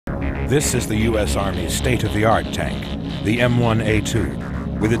This is the U.S. Army's state-of-the-art tank, the M1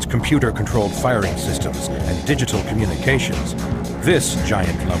 A2. With its computer-controlled firing systems and digital communications, this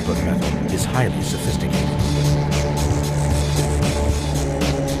giant lump of metal is highly sophisticated.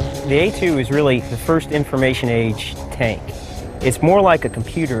 The A2 is really the first information age tank. It's more like a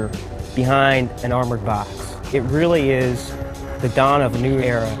computer behind an armored box. It really is the dawn of a new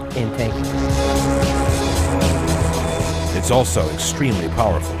era in tanking. It's also extremely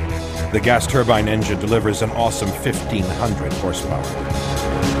powerful. The gas turbine engine delivers an awesome 1,500 horsepower.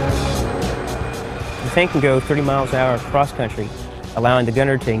 The tank can go 30 miles an hour cross country, allowing the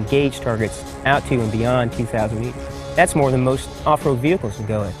gunner to engage targets out to and beyond 2,000 meters. That's more than most off-road vehicles can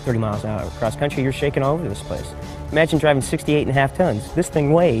go at 30 miles an hour cross country. You're shaking all over this place. Imagine driving 68.5 tons. This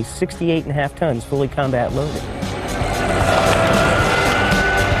thing weighs 68.5 tons, fully combat loaded.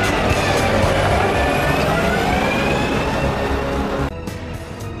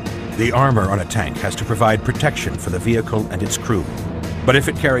 The armor on a tank has to provide protection for the vehicle and its crew. But if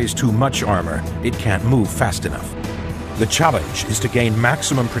it carries too much armor, it can't move fast enough. The challenge is to gain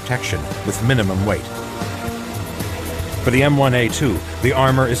maximum protection with minimum weight. For the M1 A2, the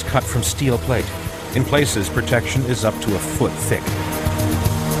armor is cut from steel plate. In places, protection is up to a foot thick.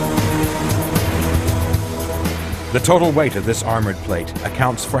 The total weight of this armored plate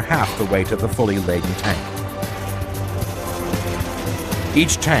accounts for half the weight of the fully laden tank.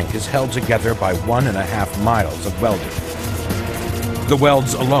 Each tank is held together by 1.5 miles of welding. The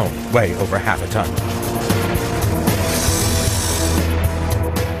welds alone weigh over half a ton.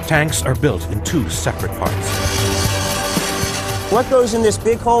 Tanks are built in two separate parts. What goes in this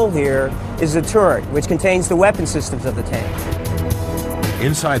big hole here is the turret, which contains the weapon systems of the tank.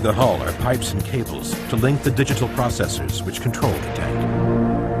 Inside the hull are pipes and cables to link the digital processors which control the tank.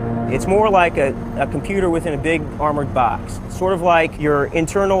 It's more like a computer within a big armored box, sort of like your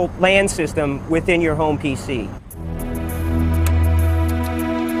internal LAN system within your home PC.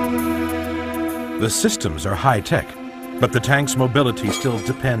 The systems are high-tech, but the tank's mobility still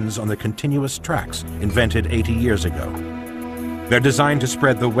depends on the continuous tracks invented 80 years ago. They're designed to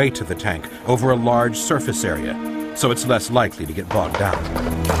spread the weight of the tank over a large surface area, so it's less likely to get bogged down.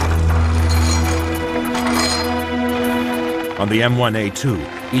 On the M1 A2,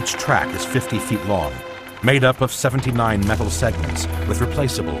 each track is 50 feet long, made up of 79 metal segments with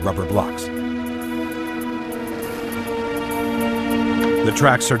replaceable rubber blocks. The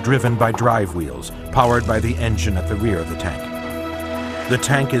tracks are driven by drive wheels, powered by the engine at the rear of the tank. The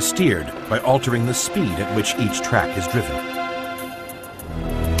tank is steered by altering the speed at which each track is driven.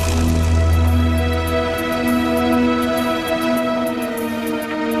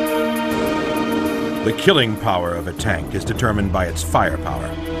 The killing power of a tank is determined by its firepower.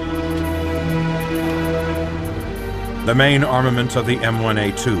 The main armament of the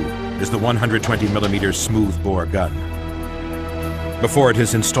M1 A2 is the 120mm smoothbore gun. Before it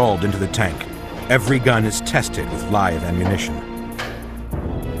is installed into the tank, every gun is tested with live ammunition.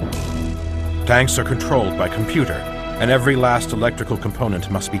 Tanks are controlled by computer, and every last electrical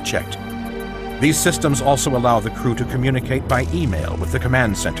component must be checked. These systems also allow the crew to communicate by email with the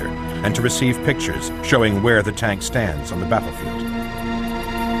command center and to receive pictures showing where the tank stands on the battlefield.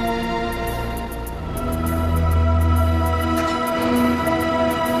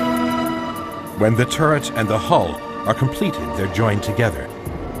 When the turret and the hull are completed, they're joined together.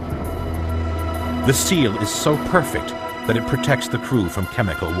 The seal is so perfect that it protects the crew from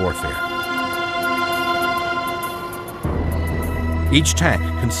chemical warfare. Each tank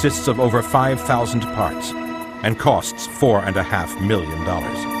consists of over 5,000 parts and costs $4.5 million.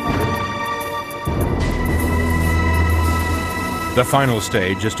 The final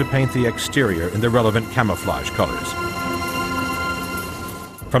stage is to paint the exterior in the relevant camouflage colors.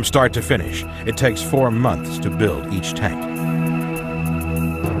 From start to finish, it takes 4 months to build each tank.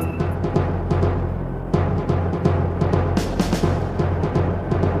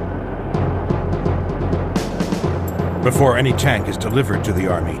 Before any tank is delivered to the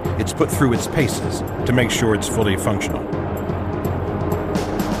Army, it's put through its paces to make sure it's fully functional.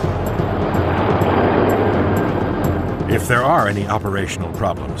 If there are any operational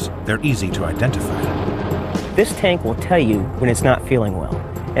problems, they're easy to identify. This tank will tell you when it's not feeling well.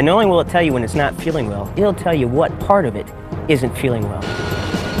 And not only will it tell you when it's not feeling well, it'll tell you what part of it isn't feeling well.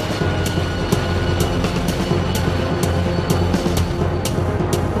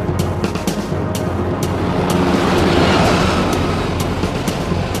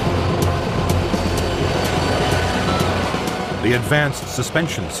 The advanced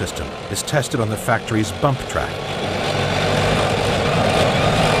suspension system is tested on the factory's bump track.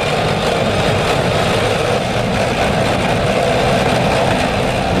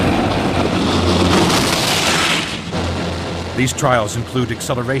 These trials include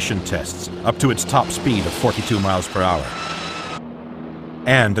acceleration tests up to its top speed of 42 miles per hour.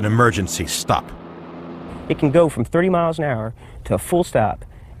 And an emergency stop. It can go from 30 miles an hour to a full stop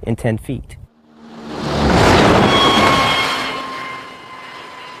in 10 feet.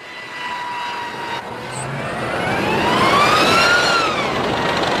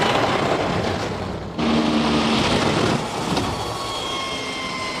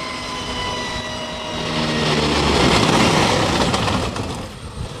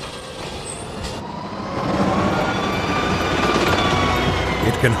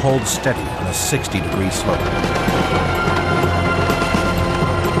 It can hold steady on a 60-degree slope.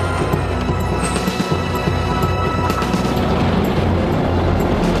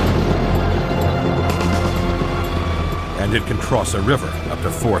 And it can cross a river up to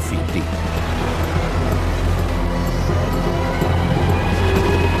 4 feet deep.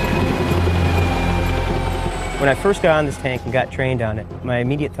 When I first got on this tank and got trained on it, my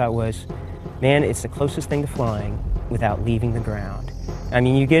immediate thought was, man, it's the closest thing to flying without leaving the ground. I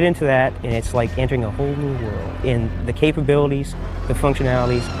mean, you get into that, and it's like entering a whole new world in the capabilities, the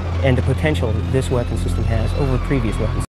functionalities, and the potential that this weapon system has over previous weapons.